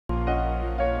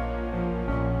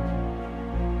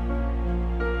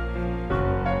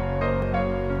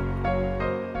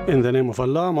In the name of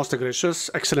Allah, most gracious,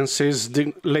 excellencies,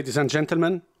 ladies and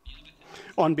gentlemen,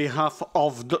 on behalf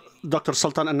of Dr.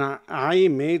 Sultan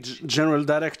Al-Naimi, General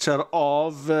Director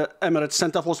of Emarat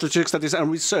Center for Strategic Studies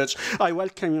and Research, I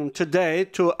welcome you today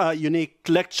to a unique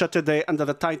lecture today under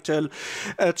the title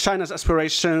China's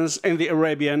Aspirations in the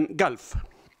Arabian Gulf,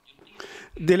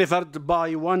 delivered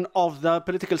by one of the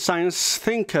political science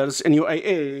thinkers in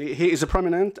UAE. He is a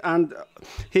prominent and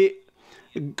he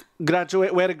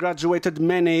graduated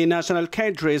many national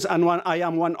cadres, and I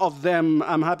am one of them.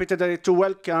 I'm happy today to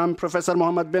welcome Professor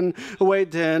Mohamed bin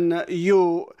Huwaidin,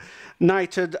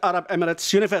 United Arab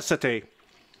Emirates University.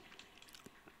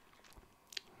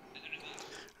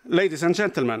 Ladies and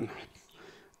gentlemen,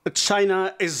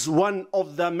 China is one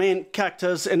of the main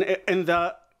characters in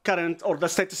the current or the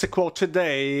status quo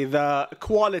today. The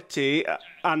quality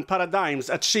and paradigms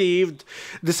achieved,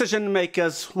 decision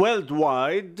makers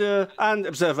worldwide and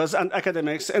observers and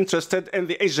academics interested in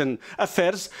the Asian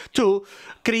affairs to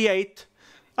create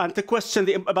and to question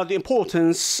about the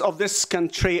importance of this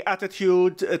country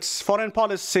attitude, its foreign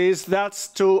policies. That's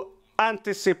to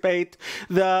anticipate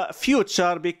the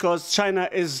future, because China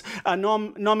is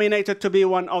nominated to be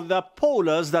one of the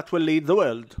polars that will lead the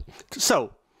world.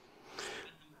 So,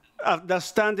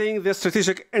 understanding the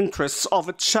strategic interests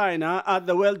of China at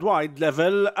the worldwide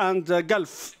level and the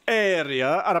Gulf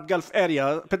area, Arab Gulf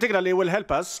area particularly, will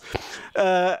help us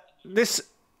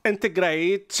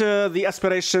integrate the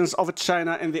aspirations of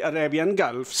China in the Arabian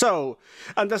Gulf. So,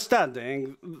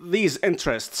 understanding these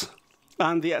interests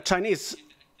and the Chinese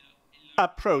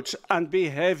approach and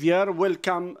behavior will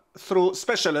come through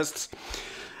specialists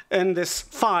in this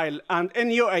file. And in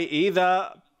UAE,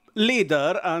 the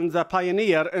leader and the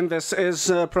pioneer in this is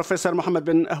Professor Mohamed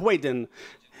bin Huwaidin,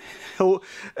 who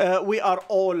we are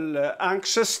all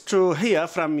anxious to hear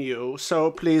from you.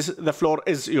 So please, the floor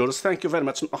is yours. Thank you very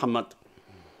much, Mohamed.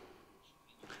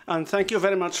 And thank you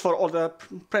very much for all the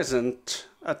present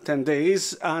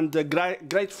attendees, and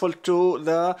grateful to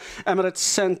the Emarat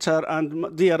Center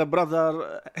and dear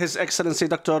brother, His Excellency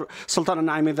Dr. Sultan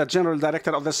Al-Naimi, the General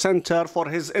Director of the Center, for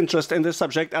his interest in this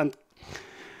subject and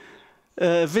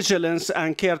vigilance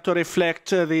and care to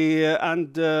reflect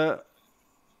and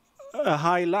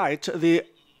highlight the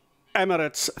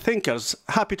Emirates thinkers.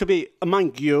 Happy to be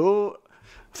among you,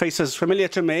 faces familiar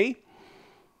to me.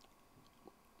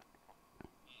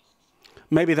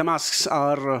 Maybe the masks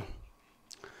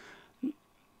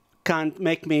can't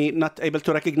make me not able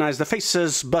to recognize the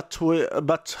faces, but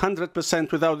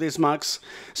 100% without these masks,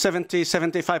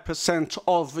 75%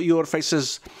 of your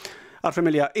faces are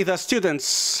familiar, either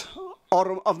students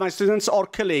or of my students or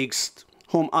colleagues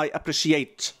whom I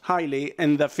appreciate highly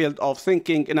in the field of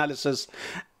thinking, analysis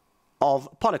of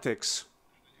politics.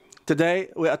 Today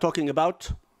we are talking about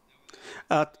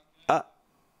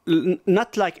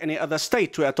not like any other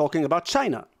state. We are talking about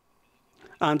China.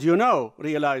 And you know,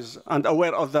 realize and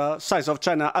aware of the size of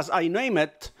China as I name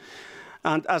it,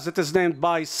 and as it is named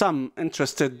by some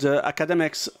interested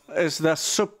academics, is the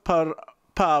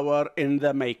superpower in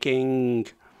the making.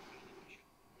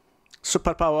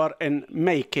 Superpower in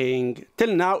making.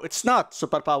 Till now, it's not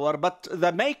superpower, but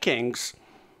the makings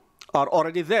are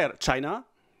already there. China,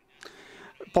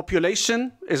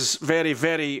 population is very,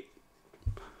 very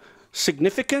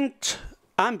significant,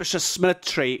 ambitious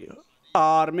military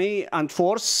army and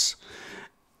force,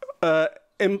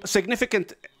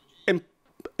 significant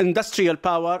industrial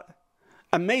power,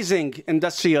 amazing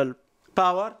industrial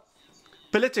power,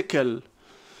 political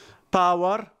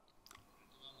power,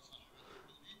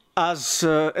 as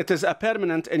it is a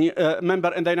permanent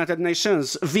member in the United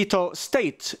Nations, veto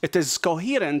state. It is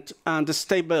coherent and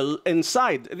stable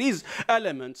inside. These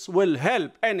elements will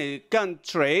help any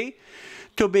country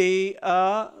to be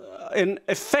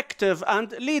effective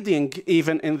and leading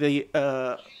even in the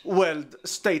world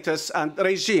status and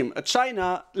regime.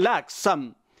 China lacks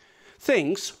some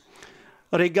things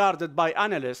regarded by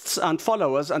analysts and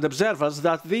followers and observers,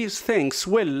 that these things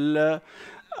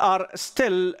are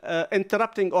still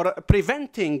interrupting or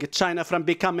preventing China from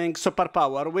becoming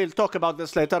superpower. We'll talk about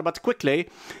this later, but quickly,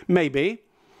 maybe.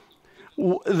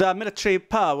 The military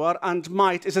power and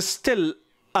might is still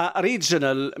a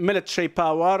regional military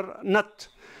power,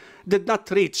 did not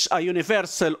reach a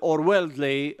universal or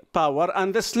worldly power,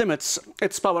 and this limits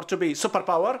its power to be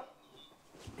superpower.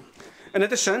 In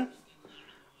addition,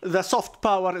 the soft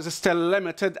power is still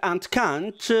limited and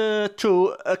can't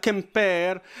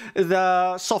compare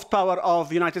the soft power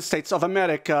of United States of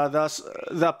America,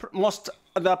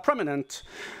 the prominent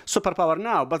superpower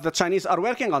now. But the Chinese are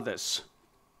working on this,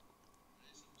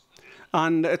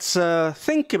 and it's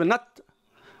thinkable, not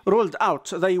ruled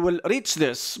out they will reach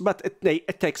this, but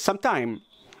it takes some time.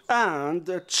 And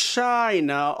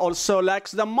China also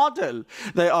lacks the model.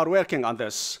 They are working on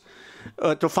this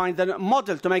to find the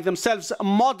model, to make themselves a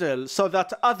model so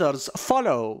that others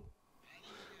follow.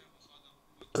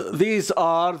 These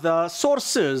are the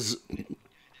sources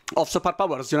of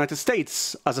superpowers. The United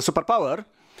States, as a superpower,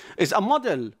 is a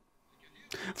model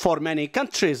for many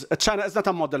countries. China is not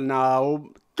a model now,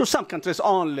 to some countries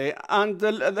only, and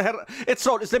its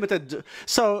role is limited.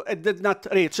 So it did not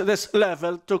reach this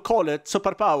level to call it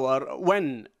superpower.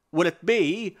 When will it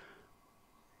be?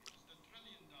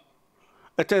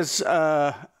 It is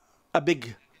a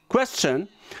big question,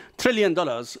 $1 trillion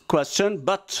question,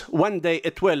 but one day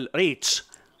it will reach.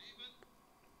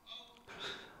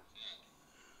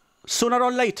 Sooner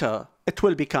or later, it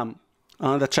will become.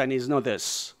 The Chinese know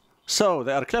this. So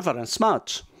they are clever and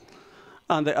smart.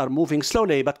 And they are moving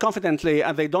slowly but confidently,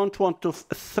 and they don't want to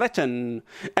threaten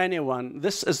anyone.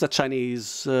 This is the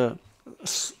Chinese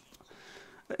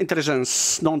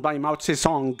intelligence known by Mao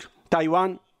Zedong.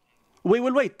 Taiwan, we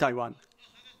will wait, Taiwan.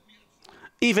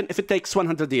 Even if it takes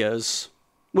 100 years,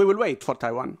 we will wait for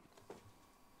Taiwan.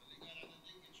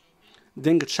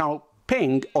 Deng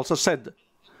Xiaoping also said,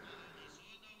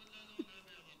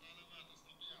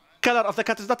 color of the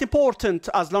cat is not important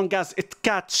as long as it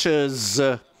catches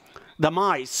the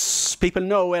mice. People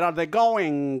know where are they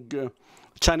going.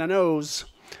 China knows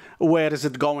where is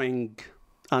it going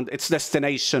and its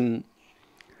destination.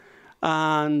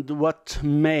 And what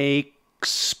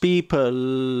makes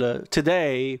people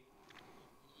today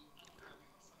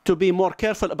to be more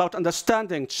careful about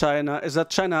understanding China is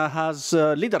that China has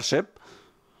leadership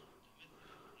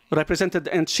represented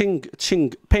in Xi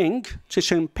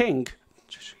Jinping,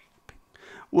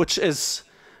 which is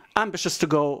ambitious to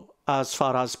go as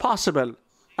far as possible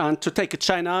and to take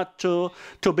China to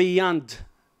beyond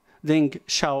Deng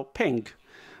Xiaoping.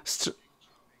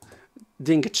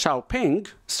 Deng Xiaoping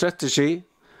strategy,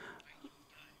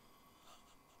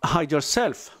 hide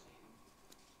yourself.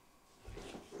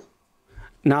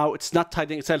 Now it's not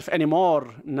hiding itself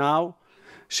anymore. Now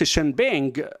Xi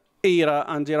Jinping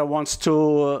era wants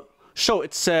to show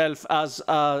itself as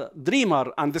a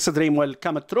dreamer, and this dream will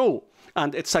come true.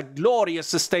 And it's a glorious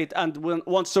state, and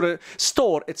wants to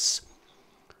restore its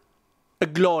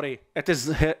glory. It's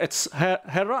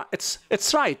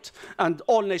right, and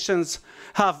all nations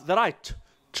have the right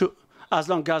to, as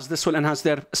long as this will enhance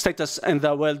their status in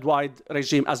the worldwide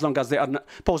regime, as long as they are not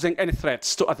posing any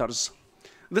threats to others.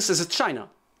 This is China.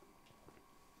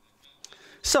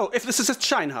 So, if this is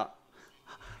China,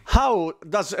 how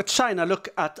does China look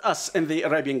at us in the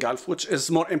Arabian Gulf, which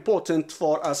is more important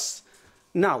for us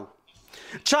now?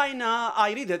 China,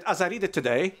 as I read it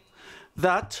today,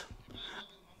 that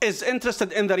is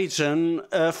interested in the region,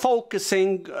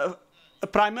 focusing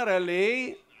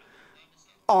primarily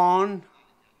on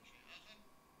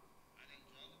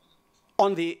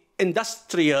the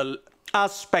industrial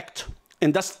aspect.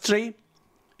 Industry,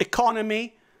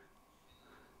 economy.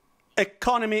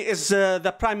 Economy is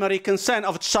the primary concern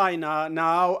of China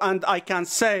now, and I can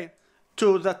say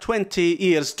to the 20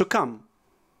 years to come.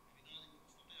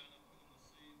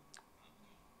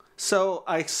 So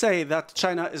I say that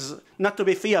China is not to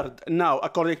be feared now,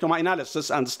 according to my analysis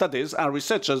and studies and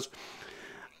researches.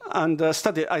 And I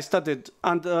studied,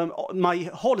 and my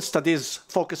whole studies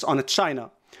focus on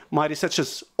China. My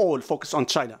researches all focus on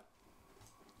China.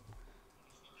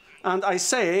 And I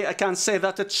can say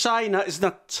that China is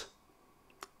not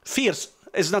fierce,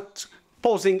 is not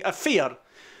posing a fear.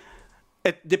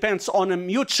 It depends on a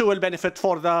mutual benefit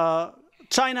for the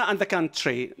China and the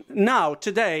country. Now,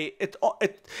 today, it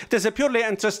is purely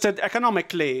interested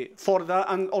economically for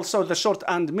and also the short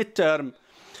and mid-term.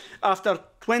 After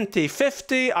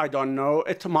 2050, I don't know,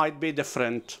 it might be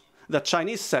different. The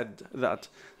Chinese said that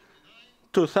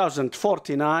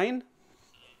 2049,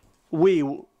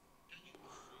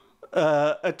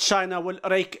 China will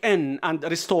rake in and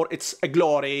restore its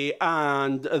glory,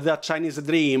 and the Chinese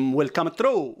dream will come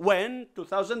true. When?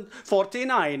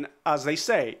 2049, as they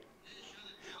say.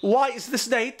 Why is this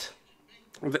date?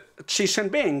 Xi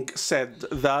Jinping said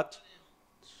that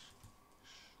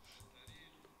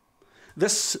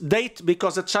this date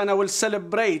because China will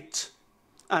celebrate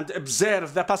and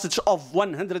observe the passage of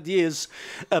 100 years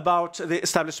about the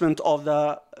establishment of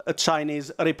the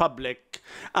Chinese Republic.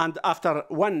 And after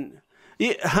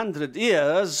 100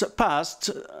 years passed,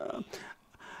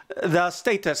 the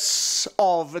status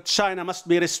of China must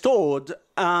be restored,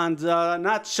 and the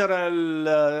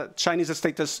natural Chinese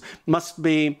status must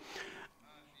be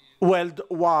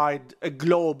worldwide,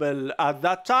 global at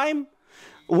that time.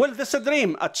 Will this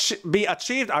dream be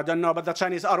achieved? I don't know, but the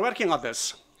Chinese are working on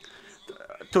this.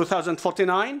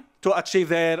 2049 to achieve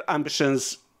their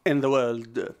ambitions in the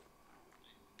world.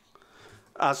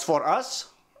 As for us,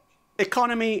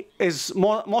 economy is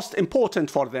most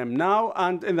important for them now,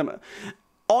 and in the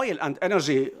oil and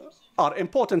energy are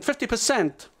important.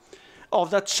 50%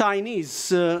 of the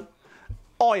Chinese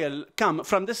oil come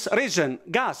from this region,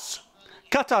 gas.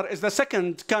 Qatar is the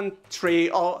second country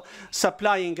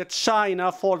supplying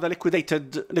China for the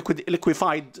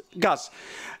liquefied gas.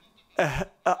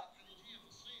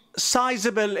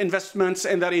 Sizable investments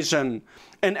in the region,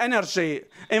 in energy,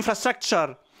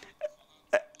 infrastructure,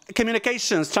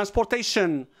 communications,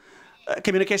 transportation,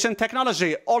 communication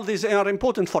technology, all these are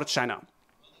important for China.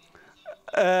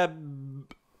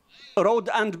 Road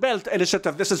and Belt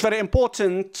Initiative, this is very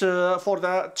important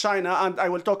for China, and I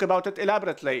will talk about it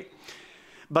elaborately.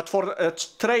 But for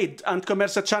trade and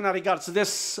commerce, China regards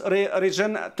this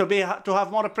region to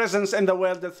have more presence in the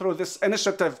world through this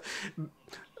initiative,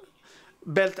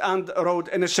 Belt and Road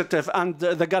Initiative, and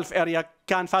the Gulf area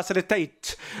can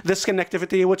facilitate this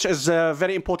connectivity, which is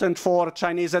very important for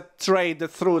Chinese trade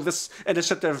through this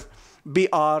initiative,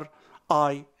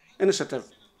 BRI initiative.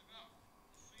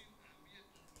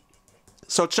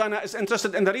 So China is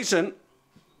interested in the region,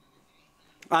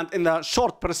 and in the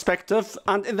short perspective,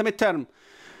 and in the midterm,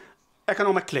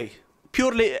 economically,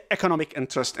 purely economic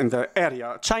interest in the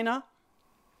area. China,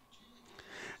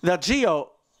 the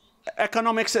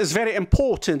geoeconomics is very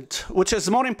important, which is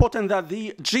more important than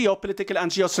the geopolitical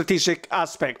and geostrategic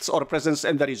aspects or presence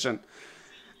in the region.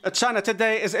 China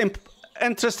today is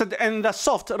interested in the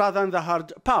soft rather than the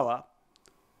hard power.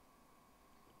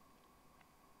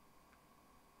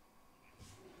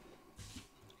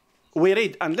 We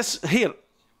read and listen here,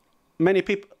 many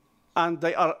people, and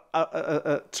they are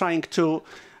trying to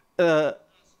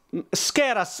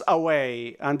scare us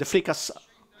away and freak us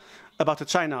about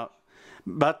China.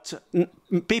 But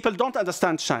people don't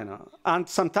understand China. And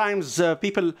sometimes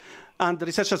people and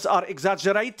researchers are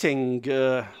exaggerating.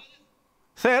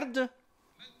 Third,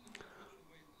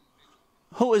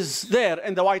 who is there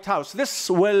in the White House? This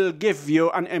will give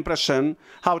you an impression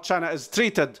how China is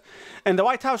treated. In the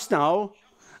White House now,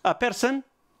 a person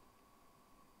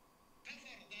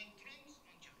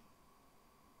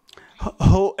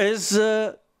who is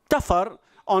tougher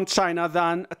on China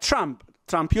than Trump.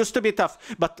 Trump used to be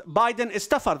tough, but Biden is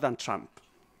tougher than Trump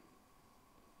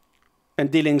in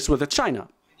dealings with China.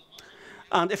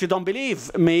 And if you don't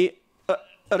believe me,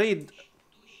 read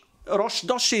Rosh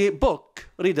Doshi book,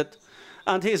 read it.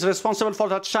 And he is responsible for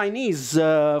the Chinese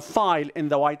file in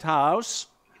the White House.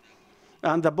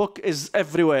 And the book is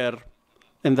everywhere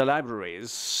in the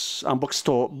libraries and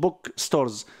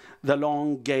bookstores, the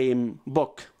Long Game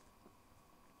book.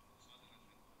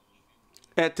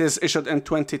 It is issued in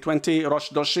 2020, Rosh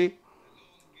Doshi,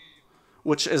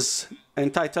 which is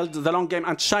entitled The Long Game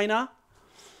and China.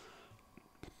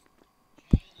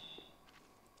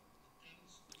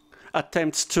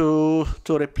 Attempts to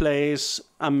replace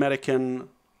American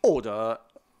order.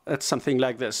 It's something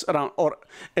like this, around, or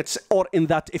in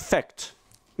that effect.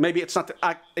 Maybe it's not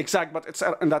exact, but it's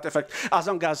in that effect. As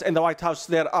long as in the White House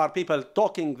there are people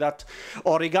talking that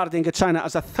or regarding China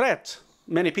as a threat,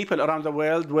 many people around the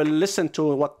world will listen to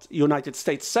what United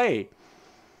States say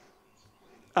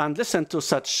and listen to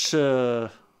such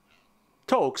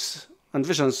talks and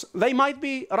visions. They might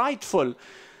be rightful,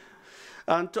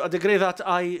 and to a degree that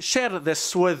I share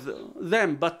this with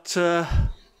them, but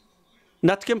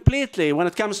not completely. When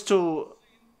it comes to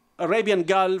Arabian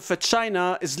Gulf,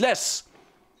 China is less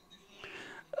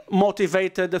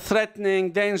motivated,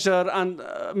 threatening, danger, and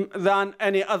than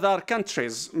any other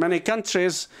countries. Many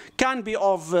countries can be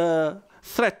of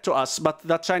threat to us, but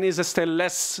the Chinese is still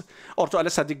less, or to a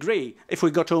lesser degree. If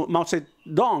we go to Mao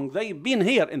Zedong, they've been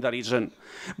here in the region.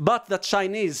 But the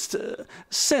Chinese,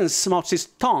 since Mao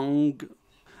Zedong,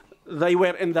 they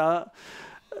were in the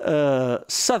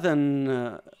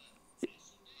southern.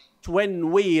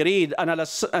 When we read and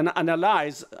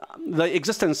analyze the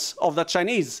existence of the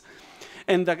Chinese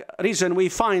in the region, we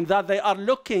find that they are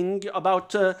looking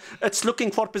about, it's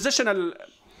looking for positional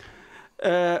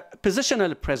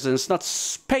presence, not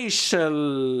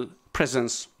spatial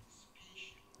presence,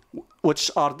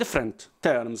 which are different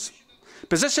terms.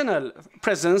 Positional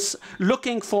presence,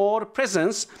 looking for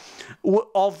presence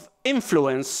of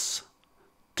influence,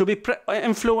 to be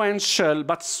influential,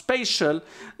 but spatial,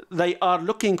 they are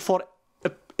looking for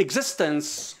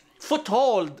existence,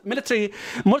 foothold,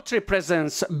 military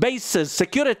presence, bases,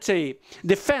 security,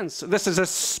 defense. This is a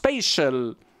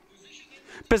spatial.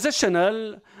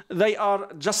 Positional, they are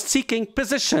just seeking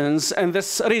positions in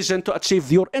this region to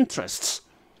achieve your interests.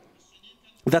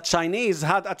 The Chinese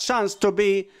had a chance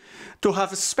to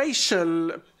have a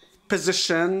spatial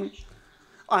position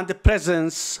and the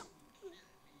presence,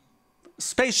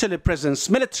 spatial presence,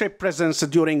 military presence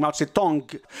during Mao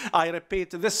Zedong. I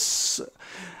repeat, this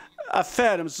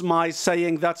affirms my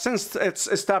saying that since its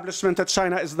establishment at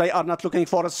China they are not looking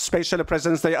for a spatial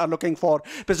presence, they are looking for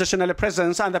positional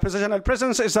presence, and the positional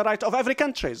presence is the right of every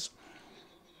country.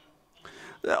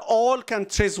 All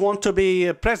countries want to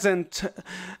be present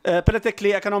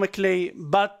politically, economically,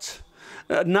 but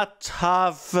not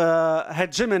have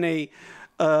hegemony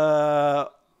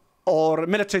or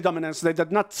military dominance. They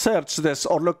did not search this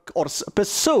or look or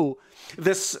pursue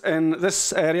this in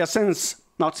this area since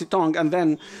Mao Zedong and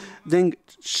then Deng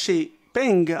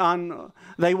Xiaoping, and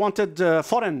they wanted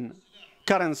foreign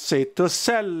currency to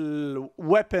sell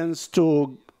weapons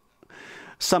to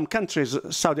some countries,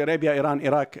 Saudi Arabia, Iran,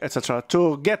 Iraq, etc.,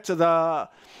 to get the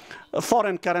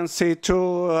foreign currency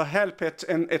to help it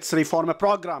in its reform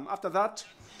program. After that,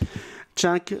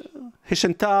 Chiang, Hu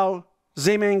Jintao,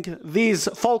 Zeiming, these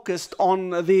focused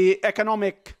on the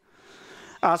economic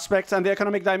aspects and the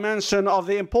economic dimension of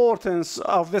the importance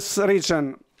of this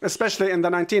region, especially in the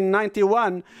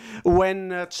 1991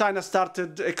 when China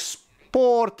started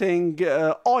exporting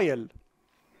oil.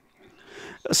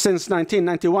 Since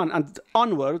 1991 and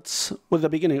onwards, with the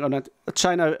beginning of it,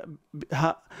 China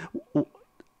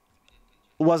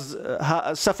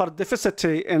suffered deficit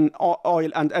in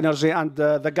oil and energy, and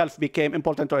the Gulf became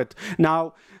important to it.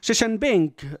 Now, Xi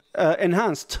Jinping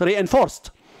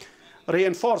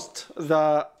reinforced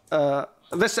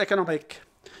this economic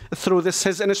through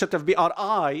his initiative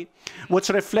BRI, which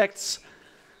reflects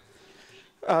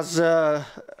as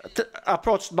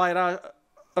approached by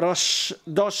Rosh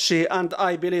Doshi, and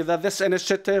I believe that this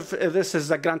initiative, this is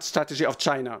the grand strategy of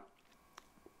China.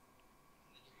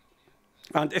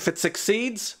 And if it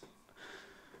succeeds,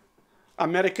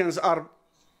 Americans are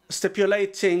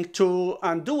stipulating to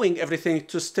and doing everything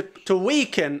to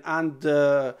weaken and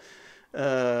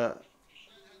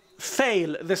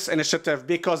fail this initiative,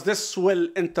 because this will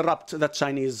interrupt the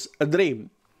Chinese dream.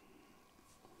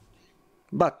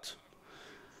 But,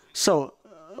 so,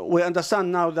 we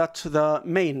understand now that the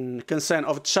main concern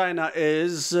of China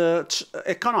is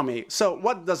economy. So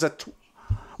what does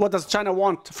China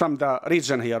want from the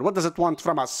region here? What does it want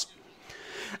from us?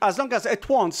 As long as it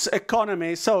wants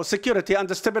economy, so security and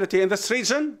stability in this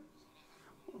region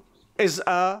is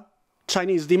a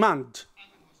Chinese demand.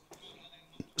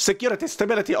 Security,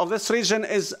 stability of this region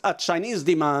is a Chinese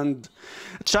demand.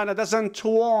 China doesn't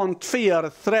want fear,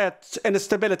 threat,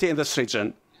 instability in this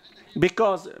region,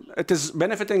 because it is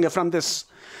benefiting from this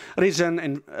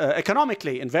region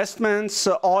economically, investments,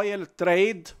 oil,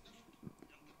 trade,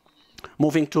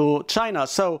 moving to China.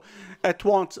 So it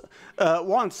wants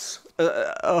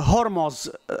Hormuz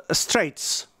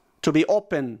Straits to be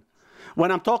open.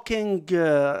 When I'm talking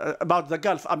about the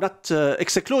Gulf, I'm not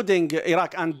excluding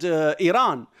Iraq and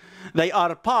Iran. They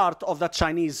are part of the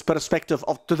Chinese perspective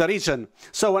to the region.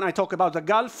 So when I talk about the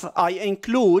Gulf, I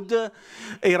include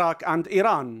Iraq and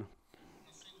Iran,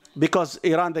 because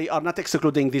Iran, they are not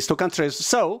excluding these two countries.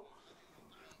 So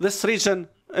this region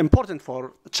important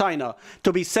for China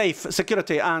to be safe,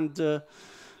 security and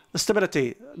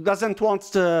stability. Doesn't want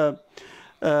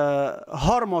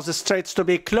Hormuz Straits to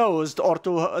be closed, or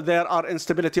there are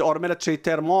instability or military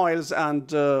turmoils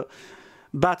and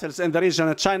battles in the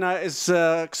region. China is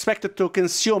expected to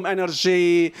consume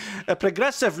energy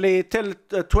progressively till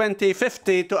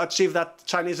 2050 to achieve that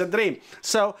Chinese dream.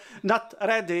 So not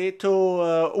ready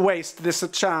to waste this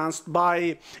chance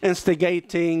by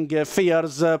instigating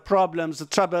fears, problems,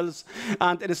 troubles,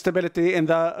 and instability in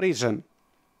the region.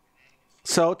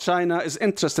 So China is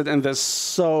interested in this.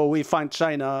 So we find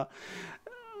China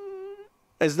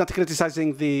is not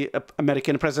criticizing the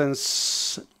American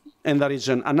presence in the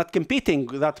region and not competing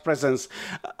with that presence,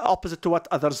 opposite to what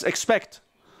others expect.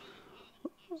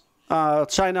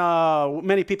 China,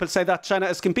 many people say that China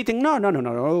is competing.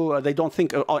 No. They don't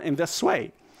think in this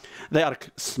way. They are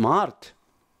smart.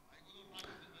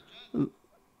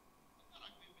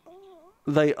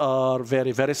 They are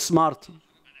very, very smart.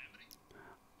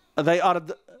 They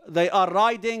are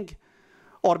riding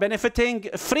or benefiting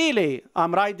freely.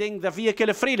 I'm riding the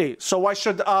vehicle freely. So why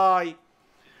should I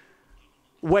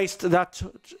waste that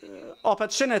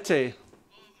opportunity?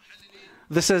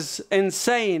 This is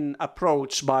insane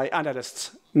approach by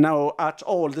analysts. No, at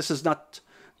all. This is not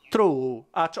true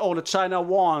at all. China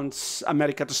wants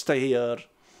America to stay here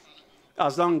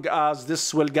as long as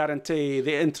this will guarantee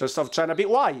the interest of China.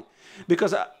 Why?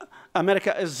 Because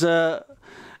America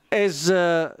is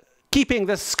keeping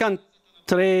this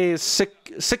country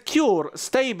secure,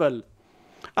 stable,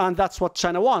 and that's what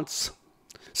China wants.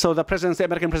 So the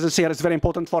American presence here is very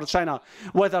important for China,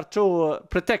 whether to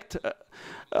protect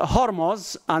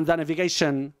Hormuz and the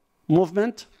navigation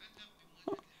movement,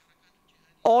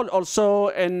 all also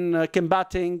in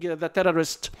combating the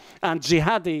terrorist and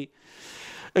jihadi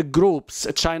groups.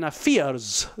 China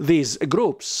fears these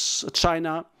groups.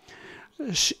 China,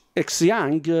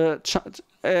 Xinjiang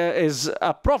is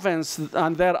a province,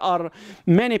 and there are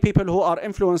many people who are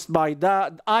influenced by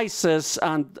the ISIS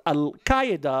and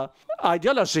Al-Qaeda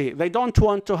ideology. They don't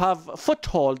want to have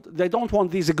foothold. They don't want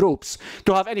these groups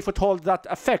to have any foothold that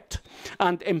affect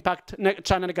and impact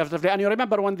China negatively. And you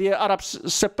remember when the Arab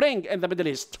Spring in the Middle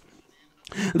East,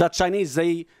 the Chinese,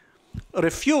 they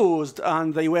refused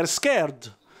and they were scared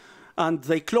and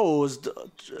they closed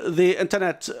the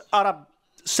internet. Arab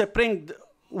Spring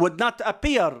would not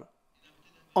appear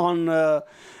on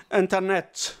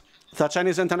internet, the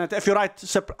Chinese internet. If you write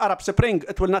Arab Spring,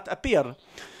 it will not appear.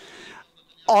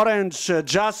 Orange,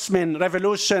 Jasmine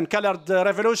revolution, colored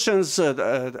revolutions,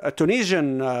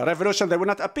 Tunisian revolution, they will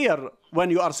not appear when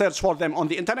you are search for them on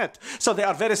the internet. So they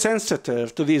are very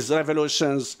sensitive to these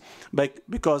revolutions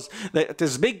because it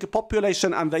is big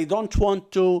population and they don't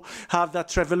want to have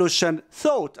that revolution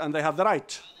thought, and they have the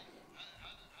right.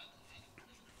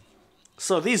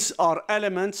 So these are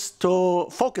elements to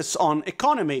focus on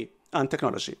economy and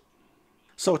technology.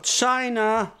 So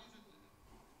China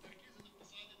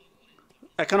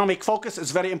economic focus is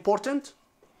very important.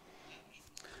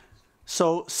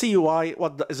 So CUI,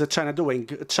 what is China doing?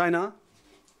 China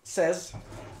says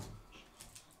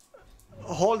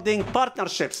holding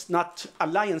partnerships, not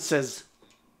alliances.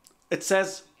 It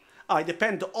says, I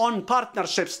depend on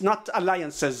partnerships, not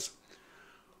alliances.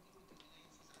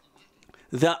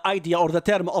 The idea or the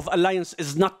term of alliance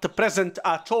is not present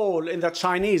at all in the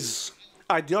Chinese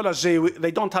ideology.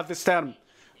 They don't have this term.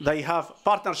 They have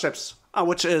partnerships,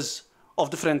 which is of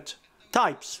different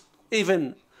types.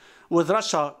 Even with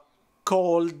Russia,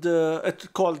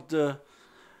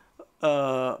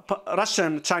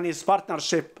 Russian-Chinese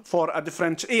partnership for a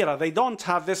different era. They don't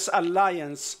have this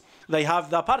alliance. They have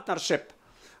the partnership.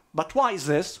 But why is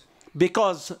this?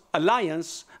 Because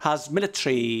alliance has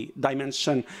military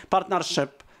dimension.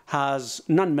 Partnership has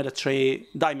non-military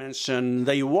dimension.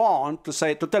 They want to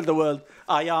tell the world,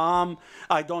 I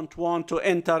don't want to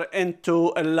enter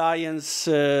into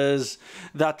alliances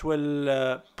that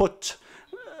will put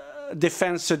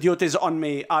defense duties on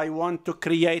me. I want to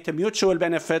create a mutual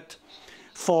benefit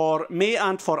for me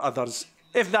and for others.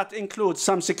 If that includes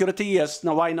some security, yes,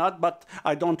 no, why not? But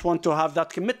I don't want to have that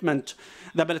commitment,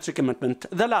 the military commitment.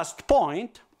 The last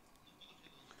point,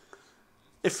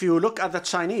 if you look at the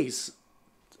Chinese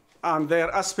and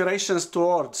their aspirations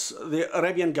towards the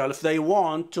Arabian Gulf, they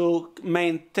want to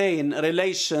maintain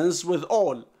relations with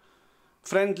all,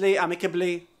 friendly,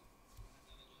 amicably,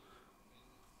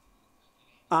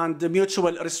 and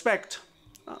mutual respect.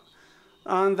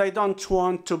 And they don't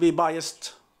want to be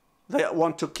biased. They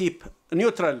want to keep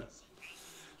neutral.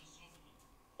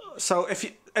 So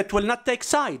it will not take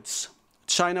sides.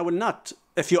 China will not.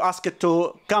 If you ask it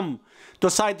to come to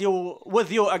side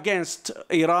with you against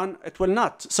Iran, it will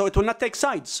not. So it will not take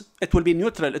sides. It will be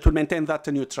neutral. It will maintain that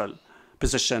neutral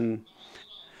position.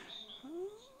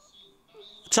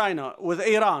 China with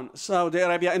Iran, Saudi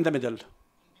Arabia in the middle.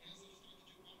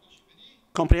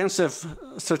 Comprehensive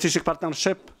strategic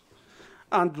partnership,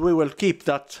 and we will keep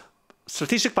that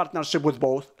strategic partnership with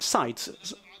both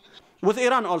sides. With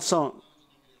Iran also,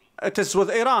 it is with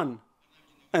Iran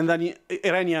and the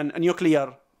Iranian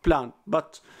nuclear plan,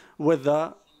 but with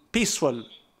the peaceful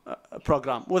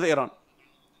program with Iran.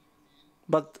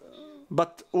 But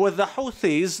with the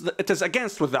Houthis, it is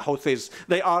against with the Houthis.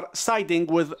 They are siding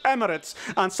with Emirates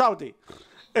and Saudi.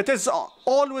 It is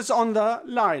always on the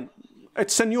line.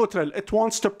 It's a neutral. It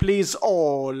wants to please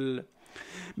all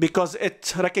because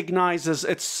it recognizes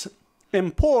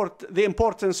the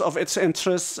importance of its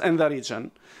interests in the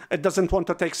region. It doesn't want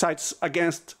to take sides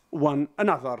against one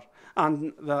another.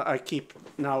 And I keep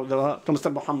now to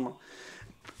Mr. Muhammad.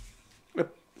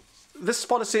 This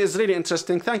policy is really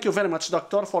interesting. Thank you very much,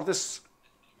 Doctor, for this,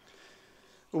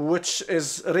 which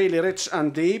is really rich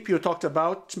and deep. You talked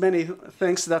about many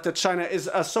things, that China is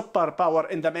a superpower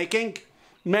in the making.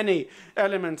 Many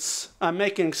elements are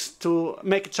makings to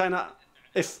make China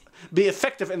be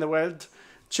effective in the world.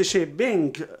 Xi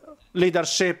Jinping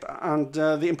leadership and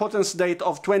the importance date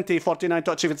of 2049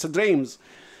 to achieve its dreams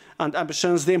and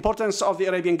ambitions, the importance of the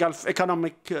Arabian Gulf,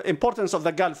 economic importance of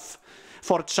the Gulf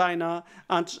for China,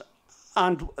 and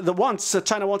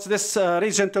China wants this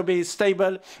region to be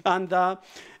stable, and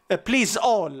please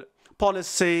all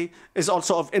policy is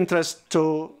also of interest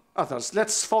to others.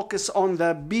 Let's focus on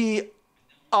the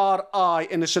BRI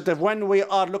initiative, when we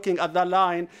are looking at the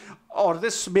line or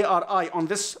this BRI on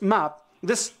this map,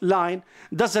 this line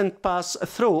doesn't pass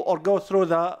through or go through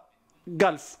the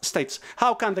Gulf states.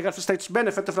 How can the Gulf states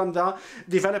benefit from the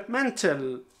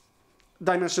developmental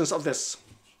dimensions of this?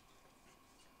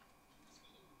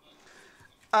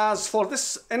 As for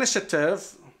this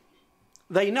initiative,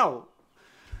 they know.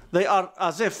 They are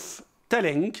as if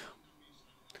telling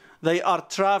they are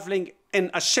traveling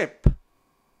in a ship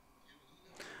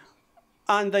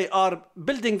and they are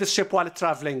building the ship while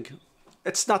traveling.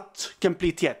 It's not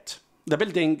complete yet. The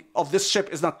building of this ship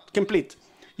is not complete.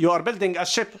 You are building a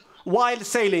ship while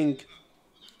sailing.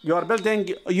 You are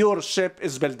building, your ship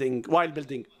is building while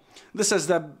building. This is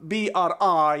the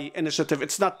BRI initiative.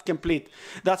 It's not complete.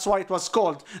 That's why it was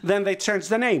called. Then they changed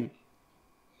the name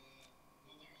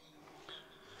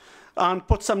and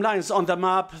put some lines on the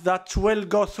map that will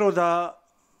go through the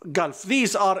Gulf.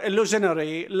 These are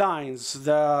illusionary lines.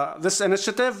 This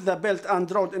initiative, the Belt and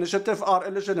Road Initiative, are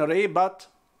illusionary, but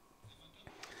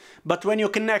when you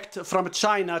connect from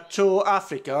China to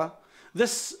Africa,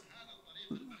 this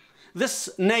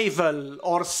naval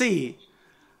or sea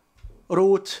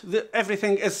route,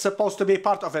 everything is supposed to be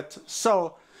part of it.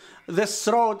 So this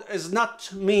road does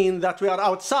not mean that we are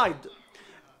outside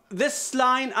this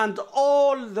line and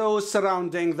all those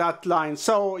surrounding that line.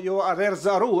 So there's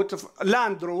a route,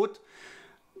 land route.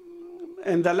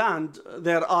 In the land,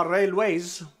 there are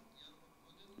railways,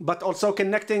 but also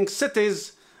connecting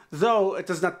cities, though it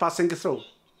is not passing through.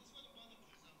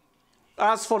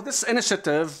 As for this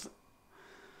initiative,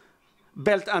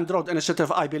 Belt and Road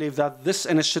Initiative, I believe that this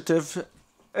initiative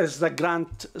is the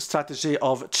grand strategy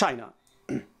of China.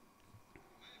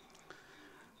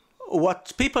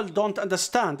 What people don't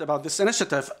understand about this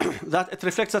initiative, that it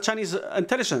reflects the Chinese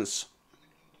intelligence.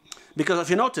 Because if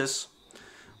you notice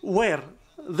where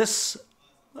this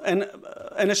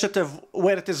initiative,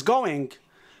 where it is going,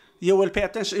 you will pay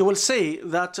attention, you will see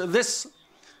that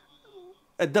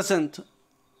it doesn't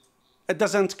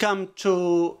come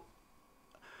to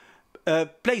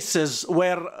places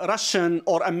where Russian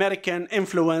or American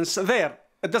influence there.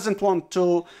 It doesn't want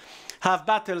to have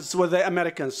battles with the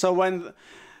Americans.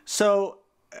 So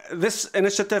this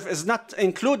initiative is not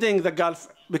including the Gulf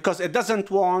because it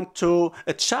doesn't want to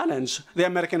challenge the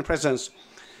American presence.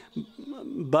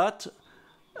 But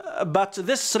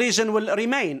this region will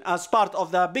remain as part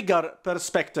of the bigger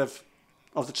perspective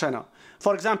of China.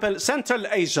 For example, Central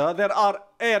Asia, there are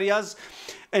areas,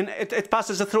 and it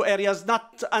passes through areas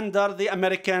not under the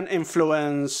American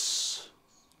influence.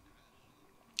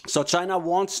 So China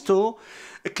wants to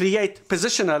create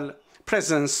positional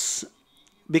presence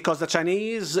because the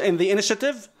Chinese in the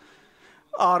initiative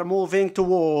are moving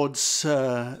towards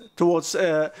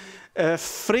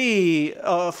free,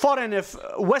 foreign,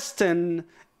 Western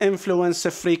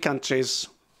influence-free countries.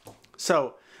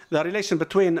 So the relation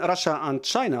between Russia and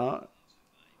China,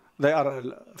 they are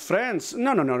friends.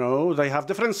 No. They have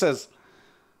differences.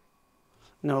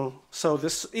 No. So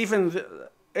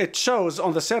it shows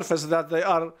on the surface that they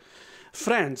are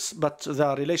friends, but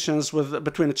the relations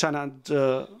between China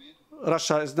and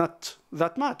Russia is not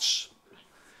that much.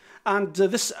 And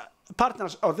this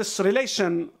partnership, or this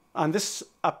relation and this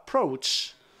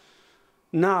approach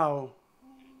now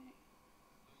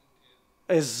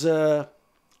is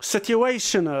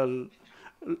situational,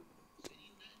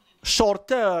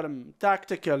 short-term,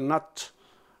 tactical, not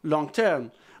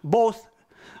long-term. Both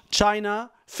China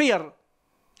fear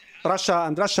Russia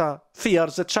and Russia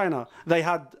fears China. They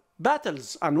had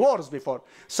battles and wars before,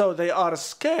 so they are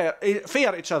scared,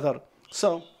 fear each other.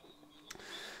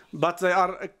 But they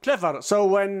are clever. So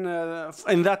when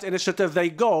in that initiative they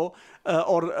go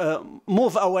or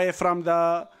move away from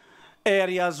the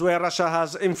areas where Russia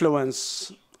has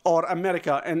influence, or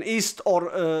America, and East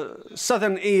or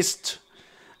Southern East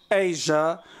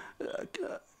Asia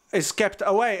is kept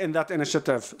away in that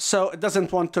initiative. So it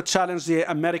doesn't want to challenge the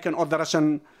American or the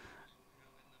Russian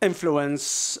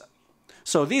influence.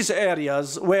 So these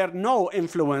areas where no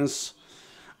influence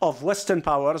of Western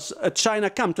powers, China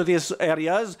come to these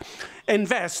areas,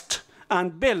 invest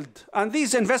and build. And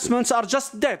these investments are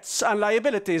just debts and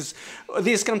liabilities.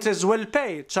 These countries will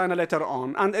pay China later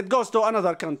on, and it goes to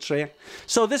another country.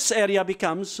 So this area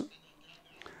becomes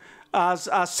as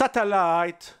a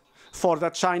satellite for the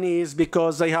Chinese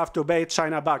because they have to pay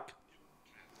China back.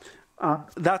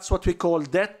 That's what we call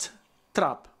debt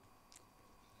trap.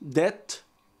 Debt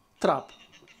trap.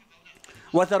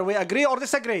 Whether we agree or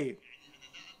disagree.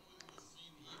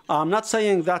 I'm not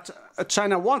saying that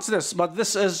China wants this, but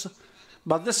this is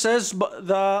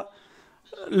the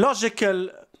logical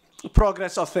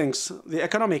progress of things. The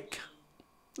economic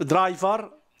driver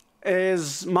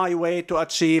is my way to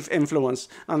achieve influence.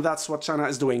 And that's what China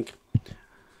is doing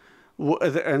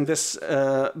in this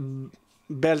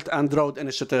Belt and Road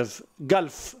Initiative.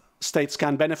 Gulf states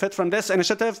can benefit from this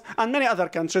initiative, and many other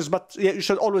countries, but you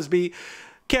should always be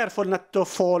careful not to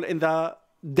fall in the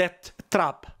debt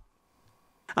trap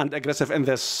and aggressive in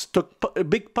this. Took a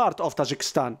big part of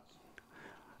Tajikistan.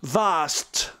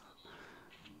 Vast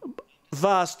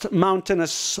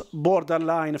mountainous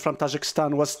borderline from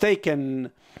Tajikistan was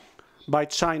taken by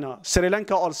China. Sri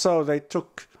Lanka also, they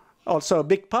took also a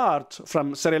big part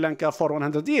from Sri Lanka for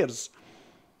 100 years.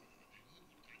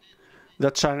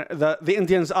 The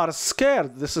Indians are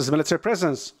scared. This is military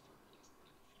presence.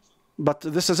 But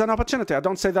this is an opportunity. I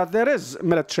don't say that there is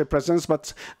military presence,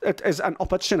 but it is an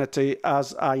opportunity,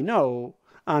 as I know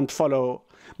and follow.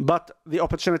 But the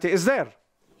opportunity is there.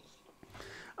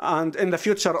 And in the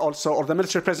future also, or the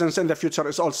military presence in the future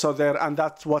is also there, and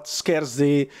that's what scares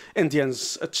the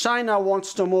Indians. China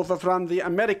wants to move from the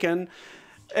American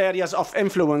areas of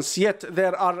influence, yet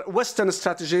there are Western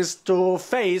strategies to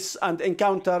face and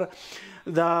encounter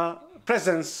the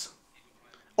presence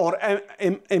or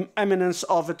eminence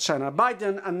of China.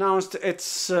 Biden announced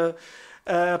its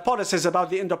policies about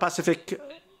the Indo-Pacific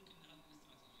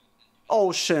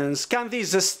oceans. Can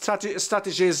these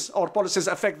strategies or policies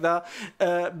affect the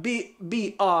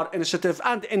BR initiative?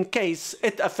 And in case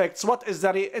it affects, what is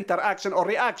the interaction or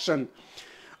reaction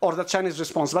or the Chinese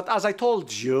response? But as I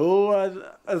told you,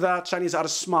 the Chinese are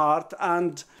smart,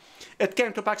 and it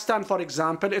came to Pakistan, for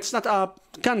example. It's not a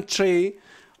country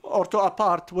or to a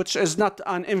part which is not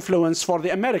an influence for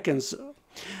the Americans.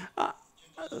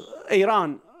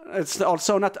 Iran, it's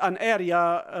also not an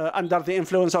area under the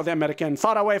influence of the American.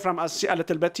 Far away from us a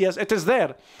little bit, yes, it is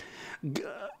there.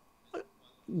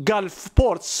 Gulf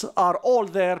ports are all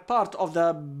there, part of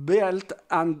the Belt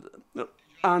and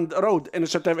Road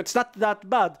Initiative. It's not that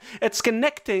bad. It's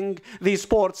connecting these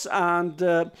ports and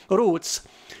routes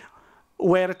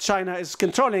where China is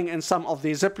controlling in some of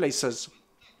these places.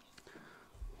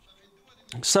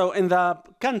 So in the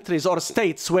countries or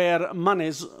states where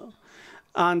monies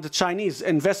and Chinese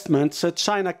investments,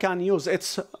 China can use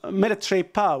its military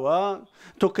power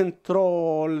to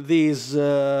control these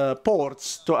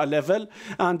ports to a level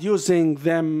and using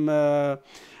them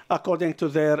according to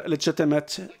their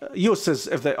legitimate uses,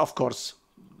 if they, of course.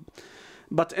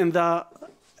 But in the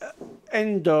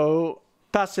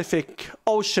Indo-Pacific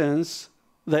oceans,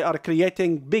 they are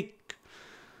creating big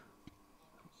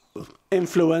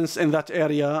influence in that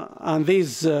area, and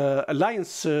these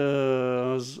alliances,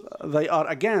 they are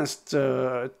against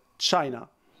China.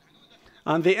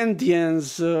 And the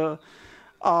Indians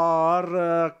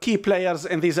are key players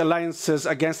in these alliances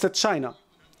against China.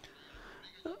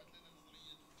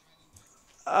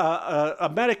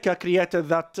 America created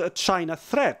that China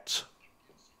threat.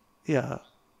 Yeah.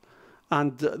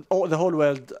 And the whole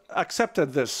world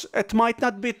accepted this. It might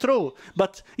not be true,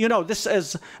 but you know, this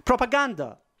is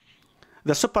propaganda.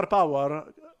 The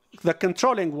superpower, the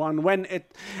controlling one, when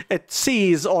it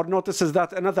sees or notices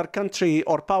that another country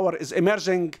or power is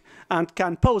emerging and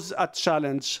can pose a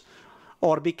challenge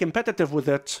or be competitive with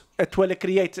it, it will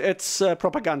create its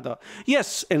propaganda.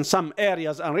 Yes, in some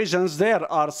areas and regions,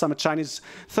 there are some Chinese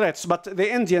threats, but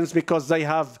the Indians, because they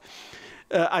have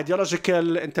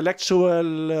ideological,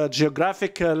 intellectual,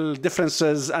 geographical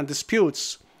differences and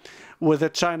disputes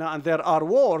with China, and there are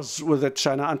wars with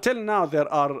China. Until now, there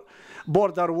are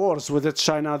border wars with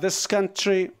China. This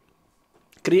country,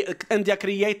 India,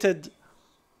 created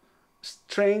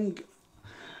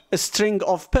a string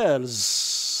of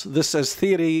pearls. This is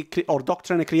theory or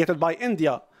doctrine created by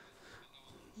India.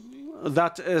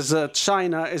 That is,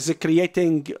 China is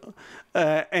creating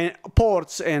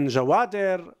ports in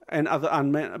Jawadar and other,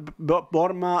 and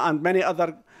Burma and many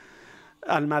other,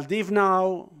 and Maldives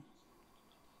now.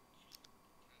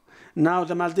 Now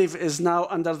the Maldives is now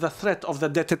under the threat of the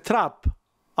debt trap.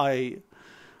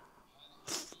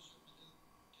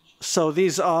 So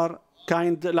these are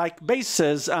kind of like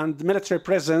bases and military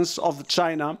presence of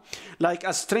China, like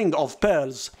a string of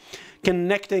pearls,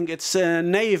 connecting its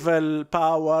naval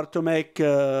power to make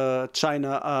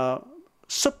China a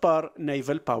super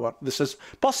naval power. This is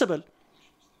possible,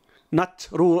 not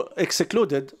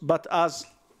excluded, but as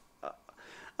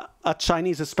a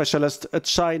Chinese specialist,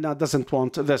 China doesn't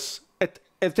want this.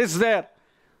 It is there.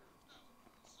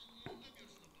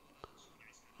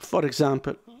 For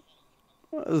example,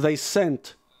 they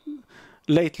sent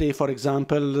lately, for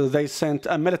example, they sent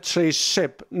a military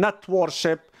ship, not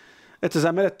warship. It is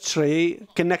a military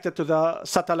connected to the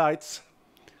satellites,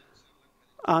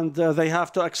 and they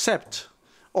have to accept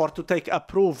or to take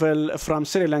approval from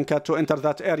Sri Lanka to enter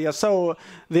that area. So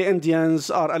the Indians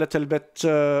are a little bit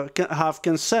have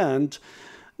concerned.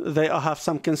 They have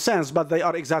some concerns, but they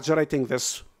are exaggerating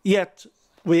this. Yet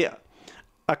we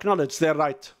acknowledge their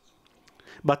right.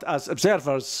 But as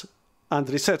observers and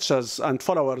researchers and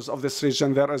followers of this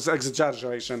region, there is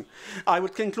exaggeration. I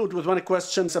would conclude with one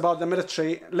question about the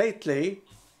military. Lately,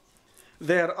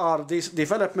 there are these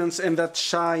developments in the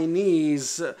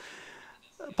Chinese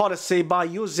policy by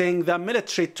using the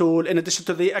military tool in addition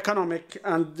to the economic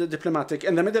and the diplomatic.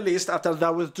 In the Middle East, after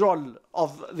the withdrawal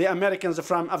of the Americans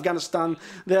from Afghanistan,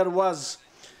 there was,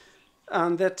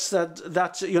 and that said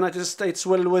that United States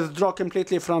will withdraw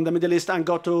completely from the Middle East and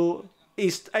go to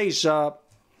East Asia.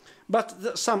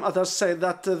 But some others say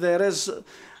that there is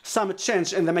some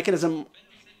change in the mechanism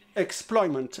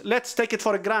exploitment. Let's take it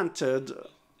for granted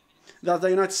that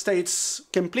the United States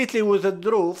completely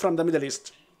withdrew from the Middle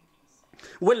East.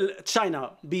 Will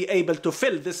China be able to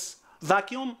fill this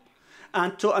vacuum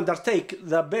and to undertake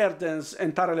the burdens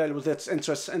in parallel with its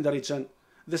interests in the region?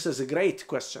 This is a great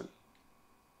question.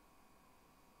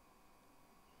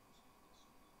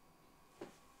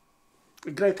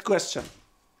 A great question.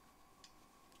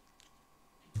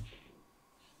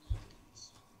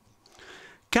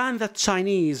 Can the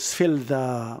Chinese fill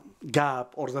the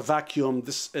gap or the vacuum?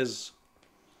 This is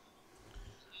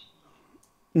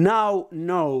now,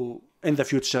 no. In the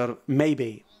future,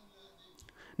 maybe.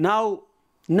 Now,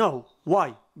 no.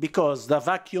 Why? Because the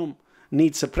vacuum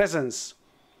needs a presence.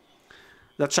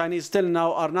 The Chinese still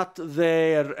now are not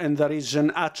there in the region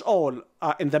at all,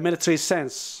 in the military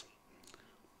sense.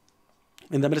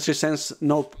 In the military sense,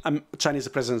 no Chinese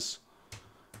presence.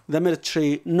 The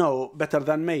military know better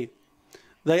than me.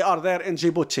 They are there in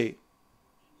Djibouti.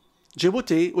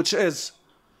 Djibouti,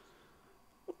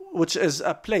 which is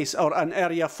a place or an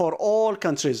area for all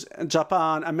countries,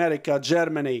 Japan, America,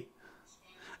 Germany,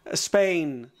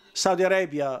 Spain, Saudi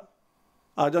Arabia,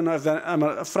 I don't know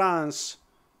if France,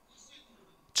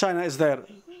 China is there.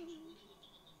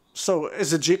 So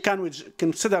can we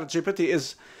consider Djibouti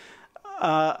is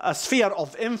a sphere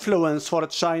of influence for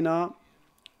China?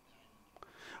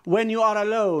 When you are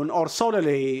alone or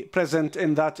solely present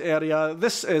in that area,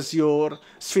 this is your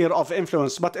sphere of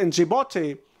influence. But in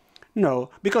Djibouti, no,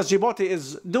 because Djibouti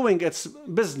is doing its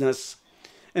business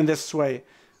in this way.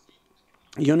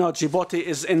 You know, Djibouti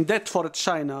is in debt for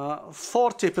China.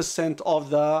 40%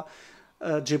 of the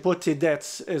Djibouti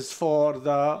debts is for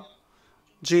the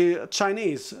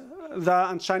Chinese.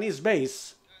 The Chinese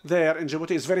base there in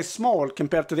Djibouti is very small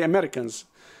compared to the Americans.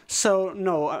 So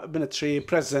no military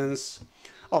presence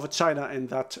of China in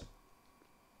that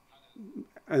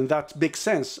big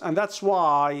sense. And that's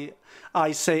why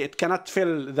I say it cannot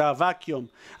fill the vacuum.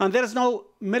 And there is no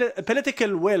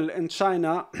political will in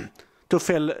China to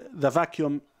fill the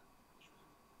vacuum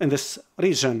in this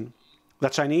region. The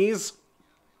Chinese,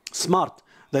 smart.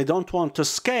 They don't want to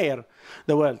scare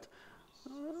the world.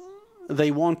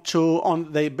 They want to,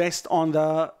 they based on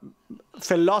the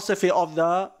philosophy of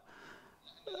the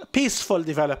peaceful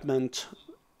development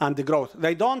and the growth.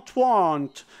 They don't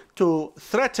want to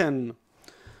threaten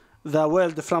the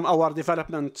world from our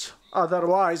development.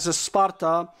 Otherwise,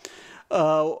 Sparta,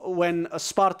 when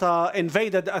Sparta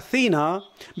invaded Athena,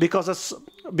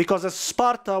 because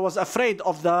Sparta was afraid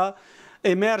of the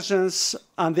emergence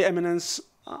and the eminence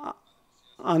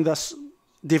and the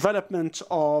development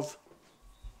of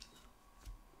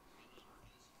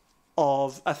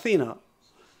Athena.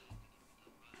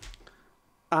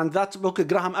 And that book,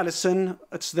 Graham Allison,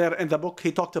 it's there in the book,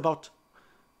 he talked about.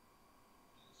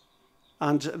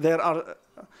 And there are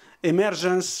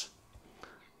emergence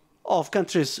of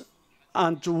countries,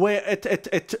 and where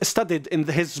it studied in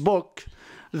his book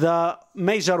the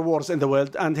major wars in the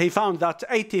world, and he found that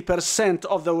 80%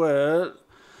 of the world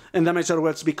in the major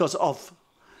wars because of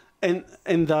in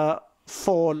the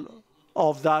fall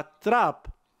of that trap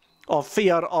of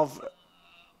fear of,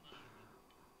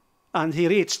 and he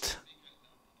reached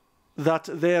that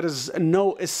there is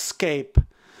no escape,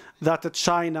 that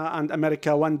China and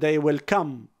America one day will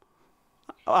come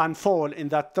and fall in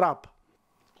that trap.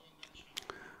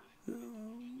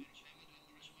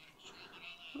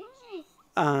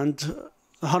 And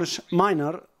Harsh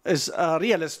Miner is a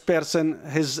realist person.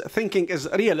 His thinking is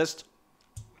realist.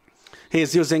 He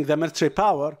is using the military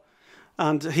power,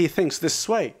 and he thinks this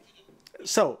way.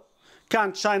 So,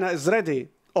 can China is ready,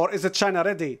 or is it China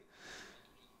ready?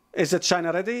 Is it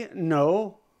China ready?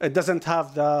 No, it doesn't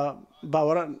have the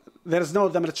power. There is no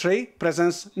military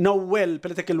presence, no will,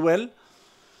 political will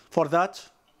for that.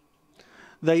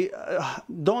 They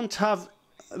don't have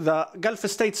the Gulf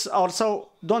states also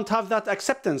don't have that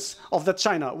acceptance of the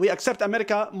China. We accept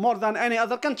America more than any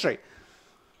other country.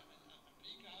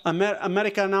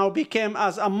 America now became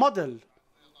as a model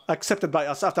accepted by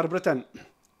us after Britain.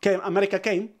 America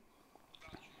came.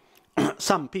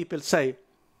 Some people say,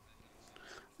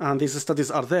 and these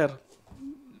studies are there,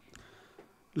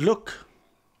 look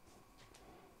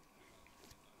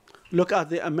at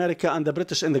the America and the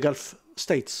British in the Gulf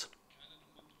states.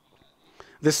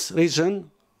 This region,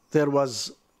 there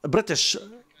was a British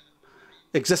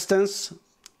existence.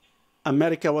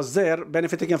 America was there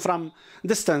benefiting from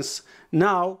distance.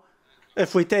 Now,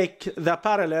 if we take the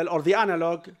parallel or the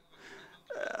analog,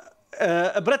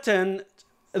 Britain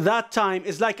that time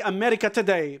is like America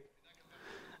today.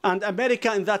 And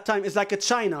America in that time is like a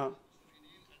China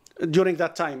during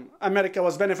that time. America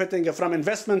was benefiting from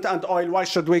investment and oil. Why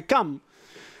should we come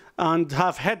and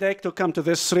have headache to come to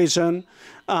this region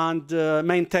and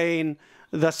maintain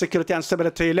the security and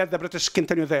stability? Let the British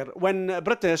continue there. When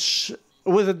British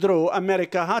withdrew,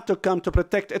 America had to come to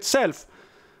protect itself.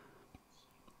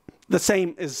 The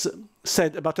same is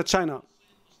said about China.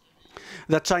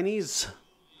 The Chinese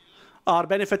are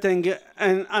benefiting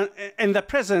in the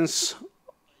presence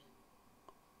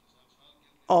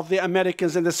of the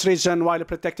Americans in this region while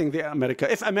protecting the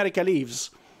America. If America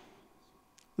leaves,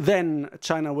 then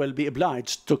China will be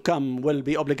obliged to come, will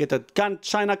be obligated. Can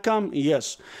China come?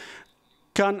 Yes.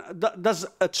 Does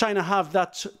China have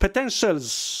that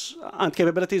potentials and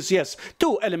capabilities? Yes.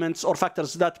 Two elements or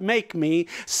factors that make me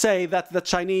say that the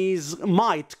Chinese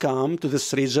might come to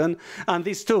this region. And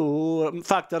these two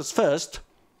factors, first,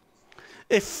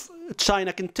 if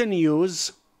China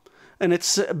continues in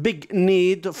its big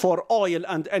need for oil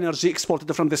and energy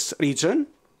exported from this region,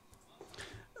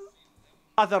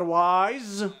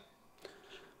 otherwise,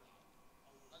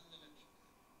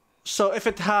 so if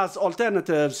it has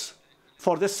alternatives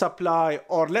for this supply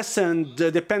or lessened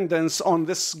dependence on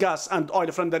this gas and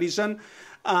oil from the region,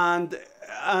 and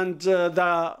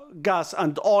the gas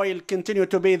and oil continue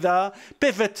to be the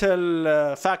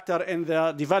pivotal factor in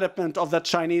the development of the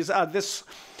Chinese, this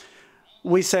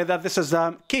we say that this is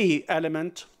the key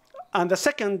element. And the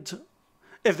second,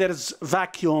 if there is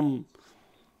vacuum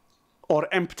or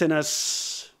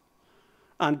emptiness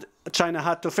and China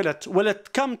had to fill it, will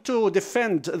it come to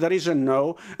defend the region?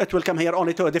 No, it will come here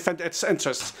only to defend its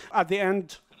interests. At the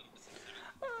end,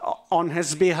 on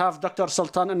his behalf, Dr.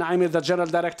 Sultan Naimi, the General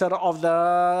Director of the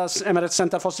Emarat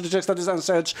Center for Strategic Studies and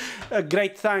Research,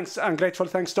 great thanks and grateful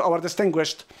thanks to our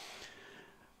distinguished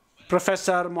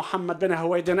Professor Mohamed bin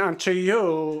Huwaidin, and to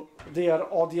you, dear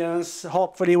audience.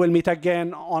 Hopefully we'll meet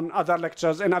again on other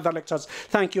lectures, in other lectures.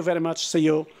 Thank you very much. See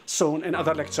you soon in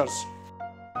other lectures.